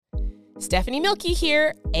Stephanie Milky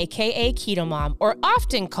here, aka KetoMOM, or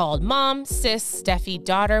often called mom, sis, Steffi,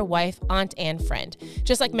 daughter, wife, aunt, and friend.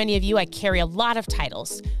 Just like many of you, I carry a lot of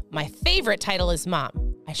titles. My favorite title is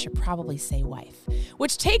mom. I should probably say wife,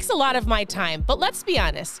 which takes a lot of my time. But let's be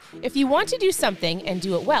honest, if you want to do something and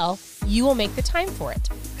do it well, you will make the time for it.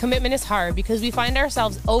 Commitment is hard because we find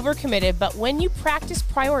ourselves overcommitted, but when you practice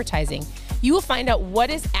prioritizing, you will find out what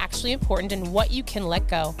is actually important and what you can let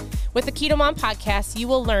go. With the KetoMOM podcast, you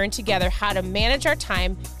will learn together how to manage our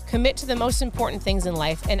time, commit to the most important things in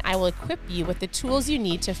life, and I will equip you with the tools you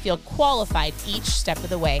need to feel qualified each step of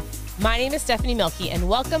the way. My name is Stephanie Milky, and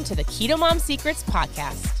welcome to the KetoMOM Secrets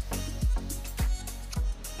podcast.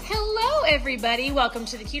 Hello, everybody. Welcome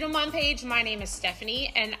to the KetoMOM page. My name is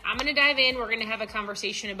Stephanie, and I'm going to dive in. We're going to have a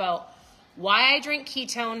conversation about why I drink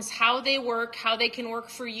ketones, how they work, how they can work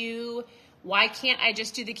for you. Why can't I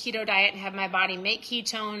just do the keto diet and have my body make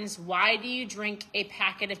ketones? Why do you drink a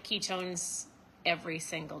packet of ketones every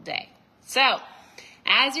single day? So,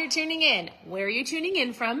 as you're tuning in, where are you tuning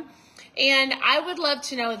in from? And I would love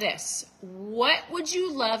to know this. What would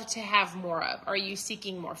you love to have more of? Are you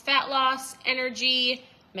seeking more fat loss, energy,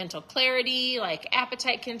 mental clarity, like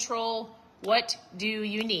appetite control? What do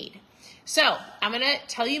you need? So, I'm going to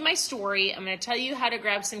tell you my story. I'm going to tell you how to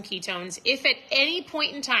grab some ketones. If at any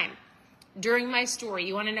point in time during my story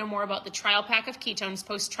you want to know more about the trial pack of ketones,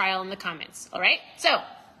 post trial in the comments. All right. So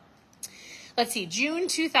let's see, June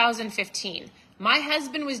 2015, my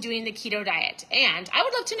husband was doing the keto diet, and I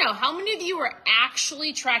would love to know how many of you are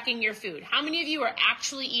actually tracking your food. How many of you are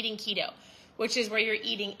actually eating keto, which is where you're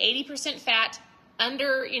eating 80% fat,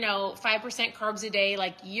 under, 5% carbs a day.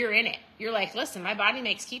 Like, you're in it. You're like, listen, my body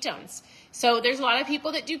makes ketones. So there's a lot of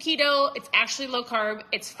people that do keto. It's actually low carb.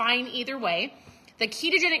 It's fine either way. The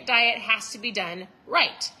ketogenic diet has to be done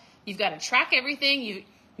right. You've got to track everything.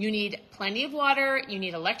 You need plenty of water. You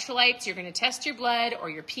need electrolytes. You're going to test your blood, or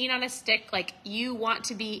you're peeing on a stick. Like, you want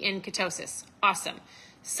to be in ketosis. Awesome.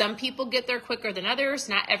 Some people get there quicker than others.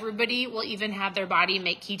 Not everybody will even have their body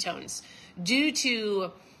make ketones due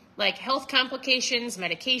to like health complications,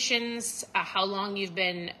 medications, how long you've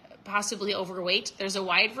been possibly overweight. There's a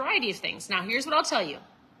wide variety of things. Now, here's what I'll tell you.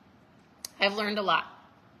 I've learned a lot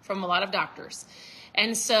from a lot of doctors.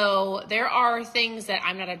 And so there are things that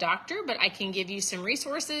I'm not a doctor, but I can give you some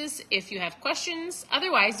resources if you have questions.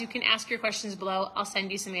 Otherwise, you can ask your questions below. I'll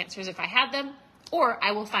send you some answers if I have them, or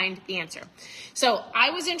I will find the answer. So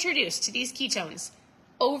I was introduced to these ketones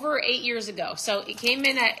over 8 years ago. So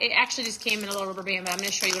it actually just came in a little rubber band, but I'm going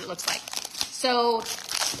to show you what it looks like. So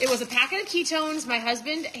it was a packet of ketones. My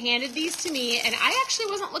husband handed these to me, and I actually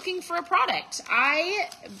wasn't looking for a product. I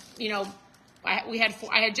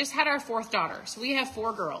had just had our fourth daughter, so we have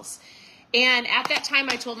 4 girls. And at that time,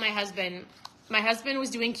 I told my husband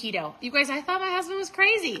was doing keto. You guys, I thought my husband was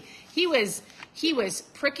crazy. He was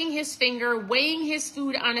pricking his finger, weighing his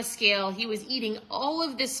food on a scale. He was eating all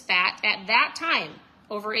of this fat. At that time,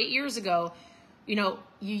 over 8 years ago, you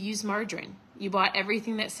use margarine. You bought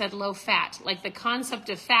everything that said low fat. Like, the concept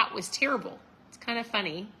of fat was terrible. It's kind of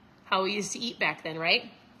funny how we used to eat back then,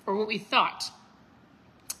 right? Or what we thought.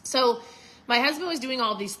 So my husband was doing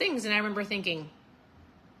all these things, and I remember thinking,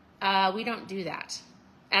 we don't do that.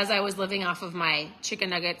 As I was living off of my chicken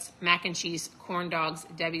nuggets, mac and cheese, corn dogs,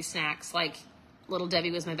 Debbie snacks, like little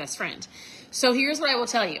Debbie was my best friend. So here's what I will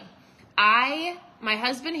tell you. My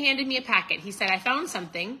husband handed me a packet. He said, I found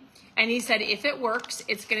something, and he said, if it works,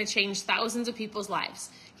 it's going to change thousands of people's lives.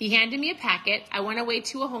 He handed me a packet. I went away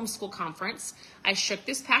to a homeschool conference. I shook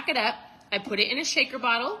this packet up. I put it in a shaker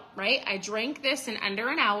bottle, right? I drank this in under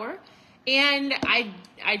an hour. And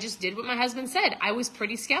I just did what my husband said. I was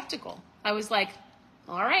pretty skeptical. I was like,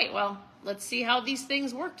 all right, well, let's see how these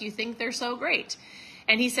things work. You think they're so great.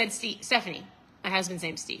 And he said, Stephanie, my husband's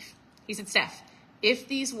name's Steve. He said, Steph, if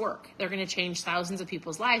these work, they're going to change thousands of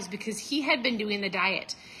people's lives, because he had been doing the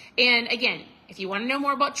diet. And again, if you want to know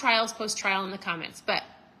more about trials, post trial in the comments. But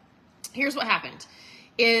here's what happened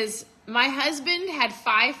is my husband had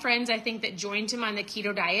 5 friends, I think, that joined him on the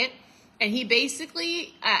keto diet. And he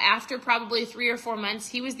basically, after probably 3 or 4 months,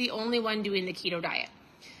 he was the only one doing the keto diet.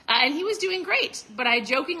 And he was doing great. But I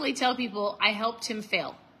jokingly tell people I helped him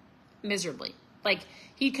fail miserably. Like,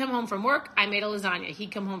 he'd come home from work, I made a lasagna.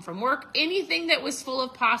 He'd come home from work, anything that was full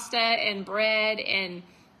of pasta and bread and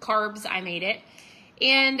carbs, I made it.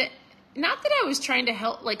 And not that I was trying to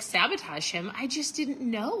help, like, sabotage him. I just didn't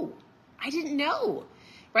know.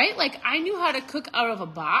 Right? Like, I knew how to cook out of a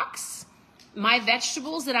box. My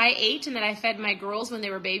vegetables that I ate and that I fed my girls when they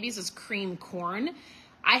were babies was cream corn.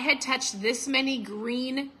 I had touched this many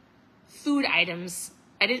green food items.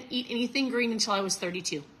 I didn't eat anything green until I was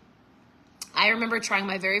 32. I remember trying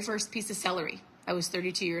my very first piece of celery. I was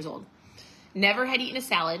 32 years old. Never had eaten a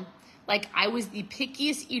salad. Like, I was the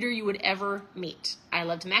pickiest eater you would ever meet. I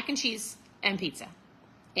loved mac and cheese and pizza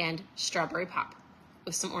and strawberry pop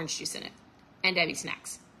with some orange juice in it and Debbie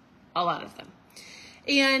snacks, a lot of them.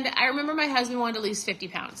 And I remember my husband wanted to lose 50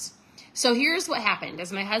 pounds. So here's what happened.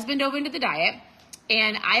 As my husband dove into the diet,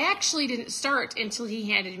 and I actually didn't start until he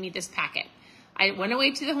handed me this packet. I went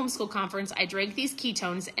away to the homeschool conference. I drank these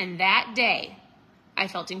ketones, and that day I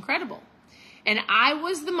felt incredible. And I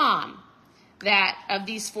was the mom that of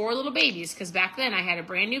these 4 little babies, because back then I had a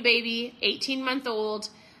brand new baby, 18-month-old,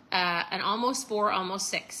 and almost 4, almost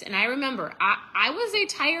 6. And I remember I was a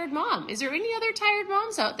tired mom. Is there any other tired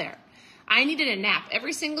moms out there? I needed a nap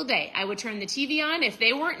every single day. I would turn the TV on. If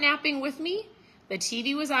they weren't napping with me, the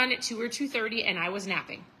TV was on at 2 or 2:30 and I was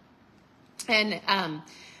napping. And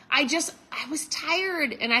I was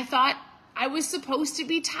tired, and I thought I was supposed to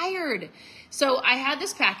be tired. So I had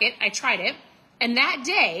this packet. I tried it. And that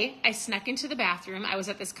day, I snuck into the bathroom. I was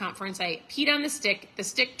at this conference. I peed on the stick. The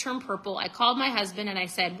stick turned purple. I called my husband and I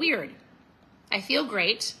said, weird. I feel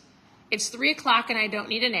great. It's 3 o'clock and I don't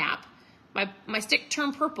need a nap. My stick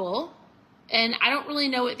turned purple, and I don't really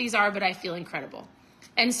know what these are, but I feel incredible.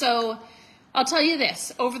 And so I'll tell you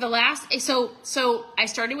this. Over the last, so I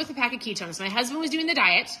started with a pack of ketones. My husband was doing the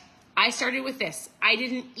diet. I started with this. I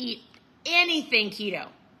didn't eat anything keto.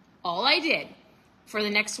 All I did for the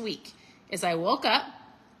next week is I woke up,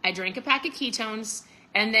 I drank a pack of ketones,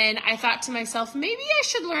 and then I thought to myself, maybe I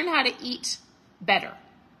should learn how to eat better,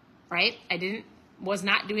 right? I was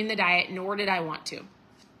not doing the diet, nor did I want to.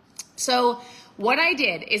 So what I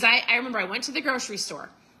did is I remember I went to the grocery store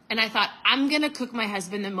and I thought, I'm going to cook my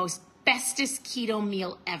husband the most bestest keto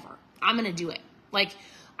meal ever. I'm going to do it. Like,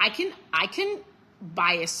 I can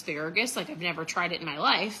buy asparagus. Like, I've never tried it in my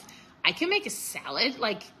life. I can make a salad.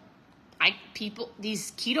 Like,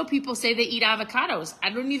 these keto people say they eat avocados.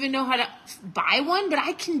 I don't even know how to buy one, but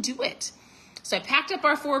I can do it. So I packed up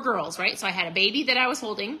our 4 girls, right? So I had a baby that I was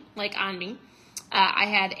holding, like, on me. I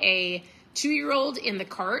had a 2-year-old in the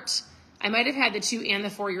cart. I might have had the 2 and the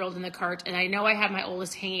 4-year-old in the cart, and I know I had my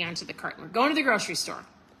oldest hanging onto the cart. We're going to the grocery store.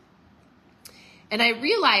 And I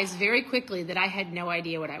realized very quickly that I had no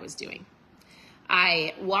idea what I was doing.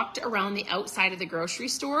 I walked around the outside of the grocery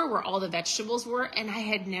store where all the vegetables were, and I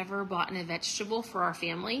had never bought a vegetable for our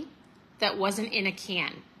family that wasn't in a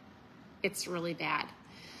can. It's really bad.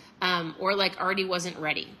 Or like already wasn't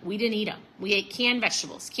ready. We didn't eat them. We ate canned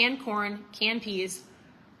vegetables, canned corn, canned peas,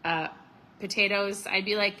 potatoes. I'd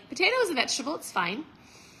be like, potato is a vegetable, it's fine.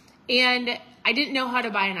 And I didn't know how to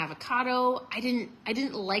buy an avocado. I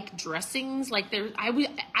didn't like dressings. Like,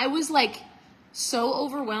 I was like so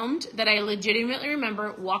overwhelmed that I legitimately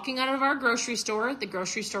remember walking out of our grocery store. The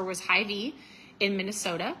grocery store was Hy-Vee in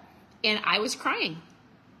Minnesota, and I was crying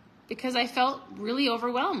because I felt really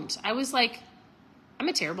overwhelmed. I was like, I'm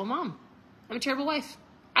a terrible mom. I'm a terrible wife.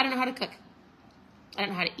 I don't know how to cook. I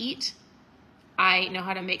don't know how to eat. I know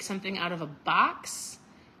how to make something out of a box.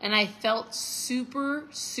 And I felt super,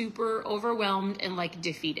 super overwhelmed and like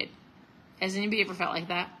defeated. Has anybody ever felt like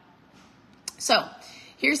that? So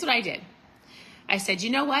here's what I did. I said, you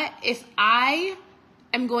know what? If I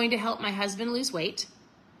am going to help my husband lose weight,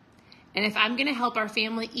 and if I'm going to help our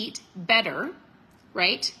family eat better,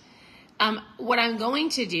 right? What I'm going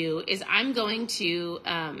to do is I'm going to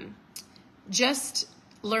just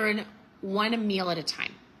learn one meal at a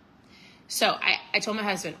time. So I told my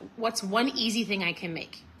husband, what's one easy thing I can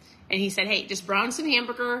make? And he said, hey, just brown some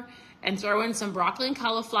hamburger and throw in some broccoli and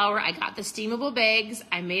cauliflower. I got the steamable bags.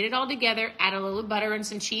 I made it all together, add a little butter and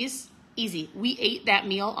some cheese. Easy. We ate that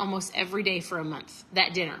meal almost every day for a month,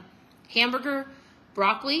 that dinner. Hamburger,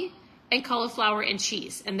 broccoli, and cauliflower and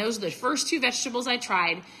cheese. And those are the first 2 vegetables I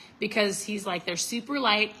tried because he's like, they're super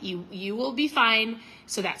light. You will be fine.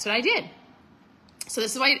 So that's what I did. So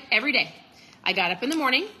this is why every day I got up in the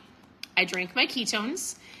morning, I drank my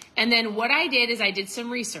ketones, and then what I did is I did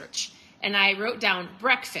some research, and I wrote down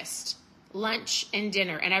breakfast, lunch, and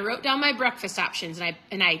dinner, and I wrote down my breakfast options,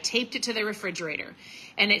 and I taped it to the refrigerator,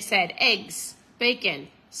 and it said eggs, bacon,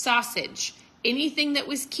 sausage, anything that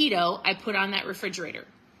was keto, I put on that refrigerator.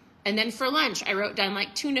 And then for lunch, I wrote down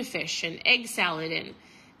like tuna fish and egg salad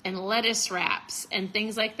and lettuce wraps and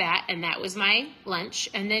things like that, and that was my lunch.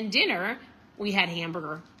 And then dinner, we had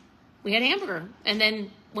hamburger. And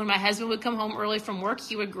then when my husband would come home early from work,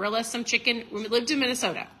 he would grill us some chicken. We lived in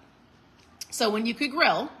Minnesota. So when you could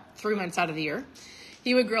grill 3 months out of the year,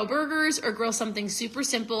 he would grill burgers or grill something super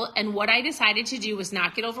simple. And what I decided to do was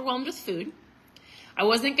not get overwhelmed with food. I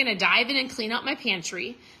wasn't going to dive in and clean out my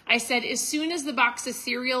pantry. I said, as soon as the box of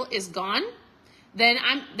cereal is gone, then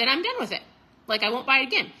I'm done with it. Like, I won't buy it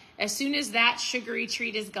again. As soon as that sugary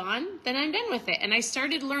treat is gone, then I'm done with it. And I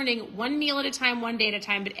started learning one meal at a time, one day at a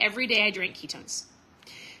time, but every day I drank ketones.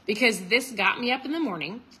 Because this got me up in the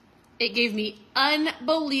morning. It gave me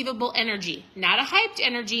unbelievable energy, not a hyped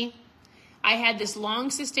energy. I had this long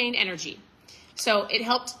sustained energy. So it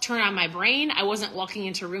helped turn on my brain. I wasn't walking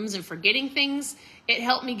into rooms and forgetting things. It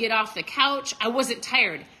helped me get off the couch. I wasn't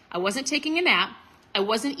tired. I wasn't taking a nap. I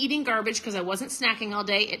wasn't eating garbage because I wasn't snacking all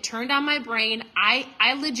day. It turned on my brain. I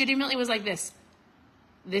legitimately was like this.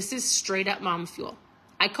 This is straight up mom fuel.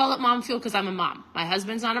 I call it mom fuel because I'm a mom. My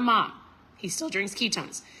husband's not a mom. He still drinks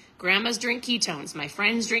ketones. Grandmas drink ketones. My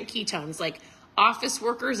friends drink ketones. Like office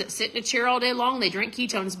workers that sit in a chair all day long, they drink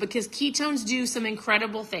ketones because ketones do some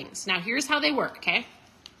incredible things. Now, here's how they work, okay?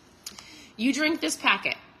 You drink this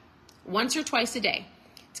packet once or twice a day.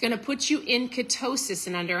 It's going to put you in ketosis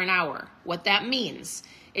in under an hour. What that means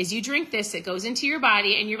is you drink this, it goes into your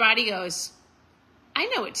body, and your body goes, I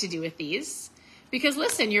know what to do with these. Because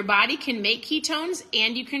listen, your body can make ketones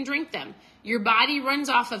and you can drink them. Your body runs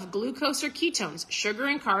off of glucose or ketones, sugar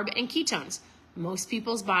and carb and ketones. Most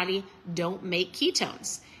people's body don't make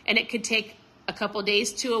ketones. And it could take a couple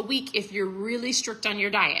days to a week if you're really strict on your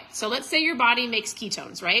diet. So let's say your body makes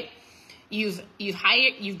ketones, right? You've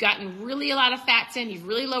gotten really a lot of fats in, you've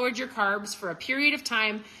really lowered your carbs for a period of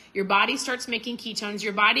time. Your body starts making ketones.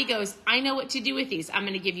 Your body goes, I know what to do with these. I'm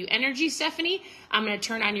going to give you energy, Stephanie. I'm going to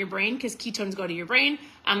turn on your brain because ketones go to your brain.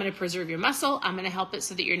 I'm going to preserve your muscle. I'm going to help it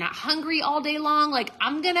so that you're not hungry all day long. Like,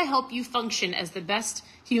 I'm going to help you function as the best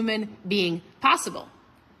human being possible.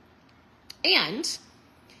 And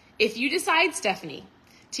if you decide, Stephanie,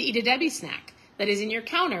 to eat a Debbie snack that is in your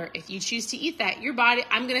counter, if you choose to eat that, your body,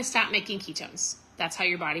 I'm going to stop making ketones. That's how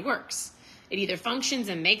your body works. It either functions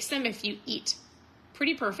and makes them if you eat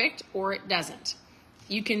pretty perfect, or it doesn't.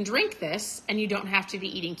 You can drink this and you don't have to be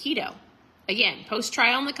eating keto. Again, post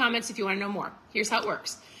trial in the comments if you want to know more. Here's how it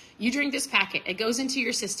works. You drink this packet, it goes into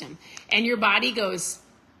your system, and your body goes,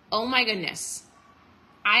 oh my goodness,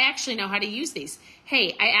 I actually know how to use these.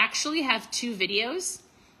 Hey, I actually have 2 videos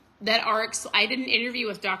that are, I did an interview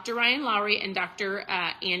with Dr. Ryan Lowry and Dr.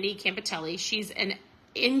 Andy Campitelli. She's an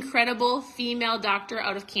incredible female doctor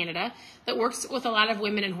out of Canada that works with a lot of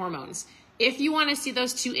women and hormones. If you want to see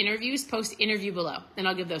those 2 interviews, post interview below, and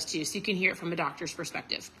I'll give those to you so you can hear it from a doctor's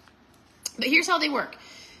perspective. But here's how they work.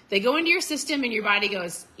 They go into your system and your body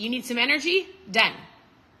goes, you need some energy? Done.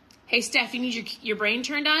 Hey, Steph, you need your brain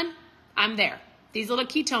turned on? I'm there. These little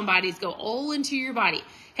ketone bodies go all into your body.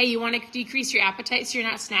 Hey, you want to decrease your appetite so you're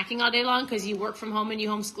not snacking all day long because you work from home and you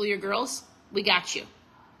homeschool your girls? We got you.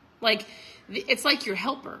 Like, it's like your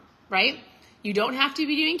helper, right? You don't have to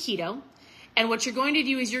be doing keto. And what you're going to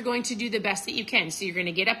do is you're going to do the best that you can. So you're going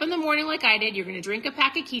to get up in the morning like I did. You're going to drink a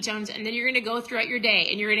pack of ketones, and then you're going to go throughout your day.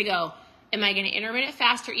 And you're going to go, am I going to intermittent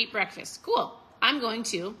fast or eat breakfast? Cool. I'm going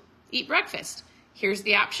to eat breakfast. Here's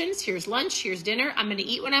the options. Here's lunch. Here's dinner. I'm going to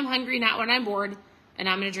eat when I'm hungry, not when I'm bored. And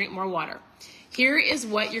I'm going to drink more water. Here is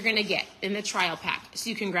what you're going to get in the trial pack. So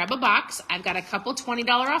you can grab a box. I've got a couple $20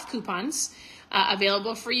 off coupons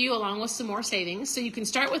available for you along with some more savings. So you can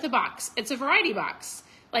start with a box. It's a variety box.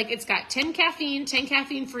 Like, it's got 10 caffeine, 10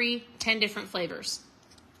 caffeine free, 10 different flavors.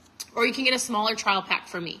 Or you can get a smaller trial pack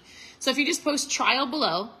from me. So if you just post trial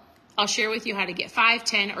below, I'll share with you how to get 5,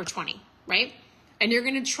 10, or 20, right? And you're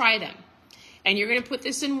going to try them. And you're going to put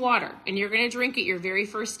this in water. And you're going to drink it your very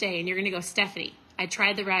first day. And you're going to go, Stephanie, I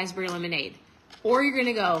tried the raspberry lemonade. Or you're going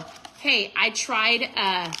to go, hey, I tried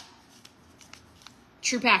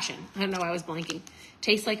True Passion. I don't know why I was blanking.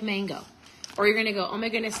 Tastes like mango. Or you're going to go, oh my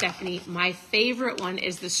goodness, Stephanie, my favorite one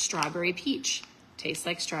is the strawberry peach. Tastes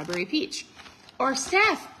like strawberry peach. Or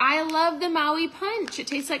Steph, I love the Maui punch. It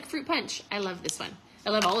tastes like fruit punch. I love this one. I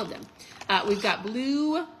love all of them. We've got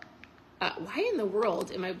blue. Why in the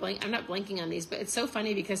world am I blank? I'm not blanking on these, but it's so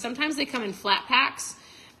funny because sometimes they come in flat packs.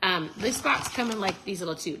 This box come in like these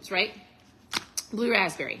little tubes, right? Blue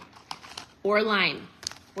raspberry or lime.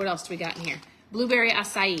 What else do we got in here? Blueberry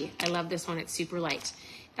acai. I love this one. It's super light.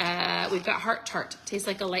 We've got heart tart. Tastes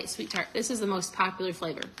like a light sweet tart. This is the most popular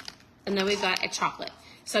flavor. And then we've got a chocolate.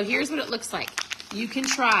 So here's what it looks like. You can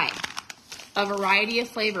try a variety of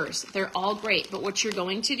flavors. They're all great. But what you're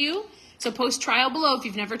going to do, so post trial below if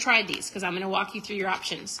you've never tried these, because I'm going to walk you through your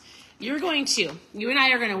options. You and I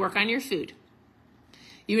are going to work on your food.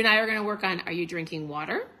 You and I are going to work on, are you drinking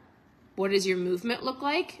water? What does your movement look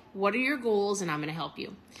like? What are your goals? And I'm going to help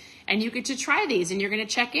you. And you get to try these and you're going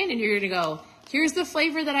to check in and you're going to go, here's the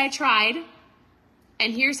flavor that I tried,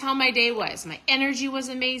 and here's how my day was. My energy was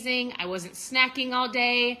amazing. I wasn't snacking all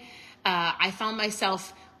day. I found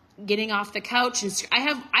myself getting off the couch. And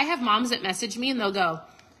I have moms that message me and they'll go,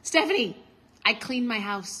 Stephanie, I cleaned my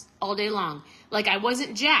house all day long. Like, I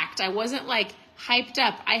wasn't jacked. I wasn't like hyped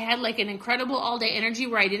up. I had like an incredible all day energy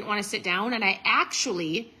where I didn't want to sit down, and I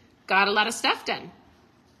actually got a lot of stuff done.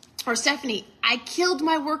 Or Stephanie, I killed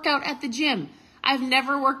my workout at the gym. I've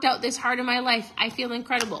never worked out this hard in my life. I feel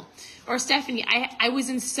incredible. Or Stephanie, I was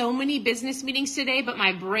in so many business meetings today, but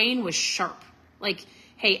my brain was sharp. Like,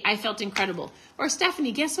 hey, I felt incredible. Or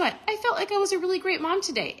Stephanie, guess what? I felt like I was a really great mom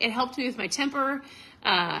today. It helped me with my temper.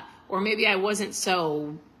 Or maybe I wasn't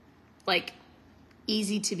so like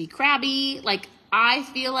easy to be crabby. Like, I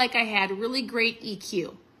feel like I had really great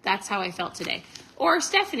EQ. That's how I felt today. Or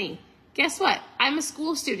Stephanie, guess what? I'm a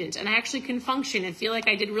school student and I actually can function and feel like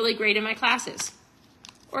I did really great in my classes.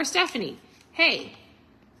 Or Stephanie, hey,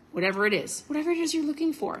 whatever it is you're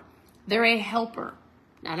looking for, they're a helper,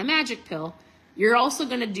 not a magic pill. You're also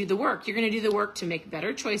going to do the work. You're going to do the work to make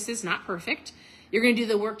better choices, not perfect. You're going to do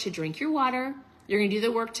the work to drink your water. You're going to do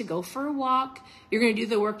the work to go for a walk. You're going to do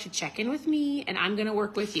the work to check in with me, and I'm going to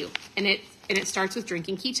work with you. And it starts with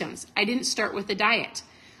drinking ketones. I didn't start with a diet.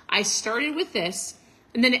 I started with this,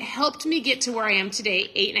 and then it helped me get to where I am today,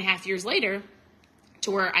 8.5 years later,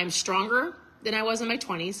 to where I'm stronger than I was in my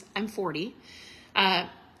 20s. I'm 40.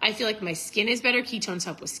 I feel like my skin is better. Ketones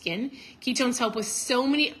help with skin. Ketones help with so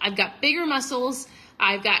many. I've got bigger muscles.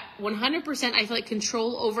 I've got 100%, I feel like,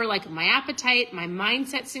 control over like my appetite. My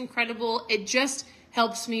mindset's incredible. It just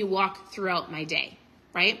helps me walk throughout my day,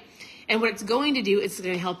 right? And what it's going to do, it's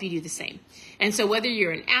going to help you do the same. And so whether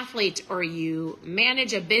you're an athlete or you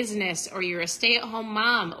manage a business or you're a stay-at-home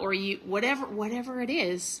mom or you whatever it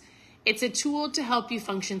is, it's a tool to help you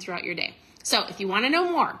function throughout your day. So if you want to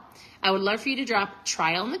know more, I would love for you to drop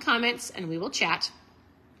trial in the comments and we will chat.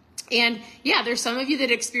 And yeah, there's some of you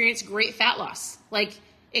that experience great fat loss. Like,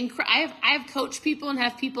 I have coached people and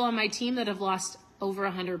have people on my team that have lost over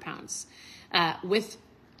 100 pounds with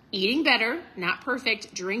eating better, not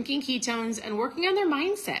perfect, drinking ketones, and working on their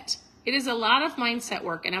mindset. It is a lot of mindset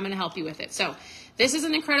work, and I'm going to help you with it. So this is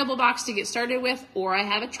an incredible box to get started with, or I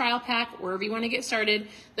have a trial pack, wherever you want to get started.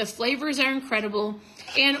 The flavors are incredible.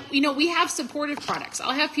 And, we have supportive products.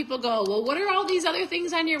 I'll have people go, well, what are all these other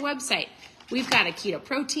things on your website? We've got a keto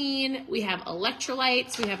protein. We have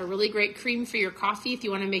electrolytes. We have a really great cream for your coffee. If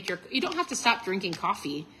you want to you don't have to stop drinking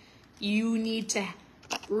coffee. You need to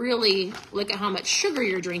really look at how much sugar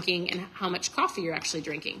you're drinking and how much coffee you're actually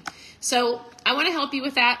drinking. So I want to help you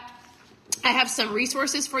with that. I have some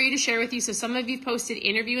resources for you to share with you. So some of you posted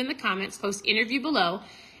interview in the comments, post interview below,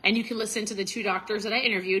 and you can listen to the 2 doctors that I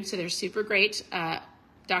interviewed. So they're super great.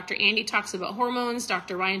 Dr. Andy talks about hormones.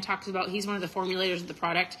 Dr. Ryan talks about, he's one of the formulators of the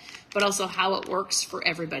product, but also how it works for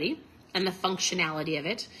everybody and the functionality of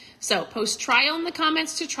it. So post trial in the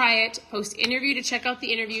comments to try it, post interview to check out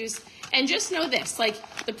the interviews, and just know this, like,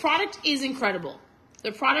 the product is incredible.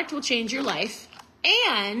 The product will change your life,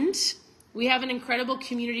 and we have an incredible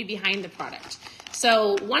community behind the product.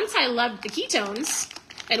 So once I loved the ketones,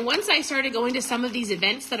 and once I started going to some of these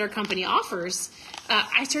events that our company offers,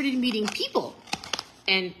 I started meeting people.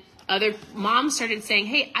 And other moms started saying,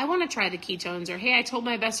 hey, I want to try the ketones, or hey, I told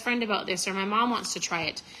my best friend about this, or my mom wants to try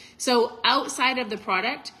it. So outside of the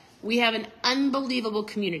product, we have an unbelievable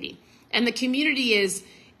community. And the community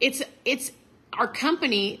it's our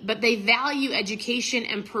company, but they value education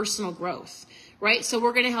and personal growth, right? So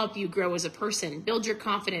we're going to help you grow as a person, build your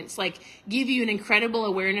confidence, like give you an incredible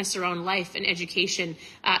awareness around life and education.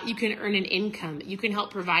 You can earn an income. You can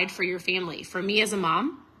help provide for your family. For me as a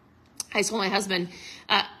mom, I told my husband,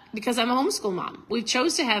 because I'm a homeschool mom, we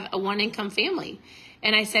chose to have a 1-income family.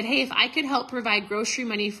 And I said, hey, if I could help provide grocery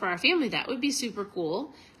money for our family, that would be super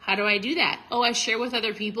cool. How do I do that? Oh, I share with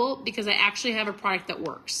other people because I actually have a product that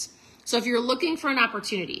works. So if you're looking for an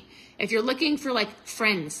opportunity, if you're looking for like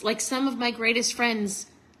friends, like some of my greatest friends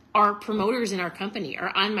are promoters in our company,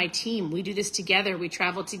 are on my team. We do this together. We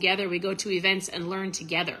travel together. We go to events and learn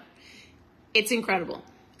together. It's incredible.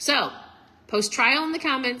 So post trial in the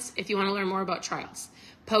comments if you want to learn more about trials.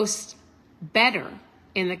 Post better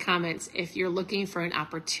in the comments if you're looking for an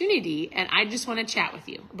opportunity, and I just want to chat with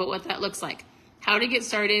you about what that looks like, how to get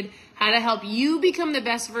started, how to help you become the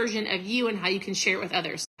best version of you, and how you can share it with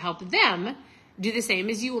others. Help them do the same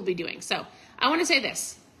as you will be doing. So I want to say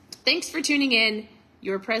this. Thanks for tuning in.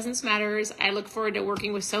 Your presence matters. I look forward to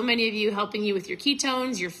working with so many of you, helping you with your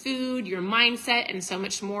ketones, your food, your mindset, and so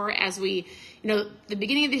much more as we, the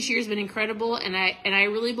beginning of this year has been incredible, and I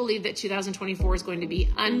really believe that 2024 is going to be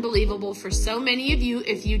unbelievable for so many of you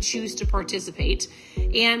if you choose to participate.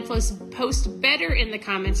 And plus, post better in the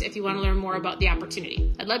comments if you want to learn more about the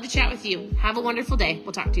opportunity. I'd love to chat with you. Have a wonderful day.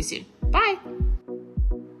 We'll talk to you soon. Bye.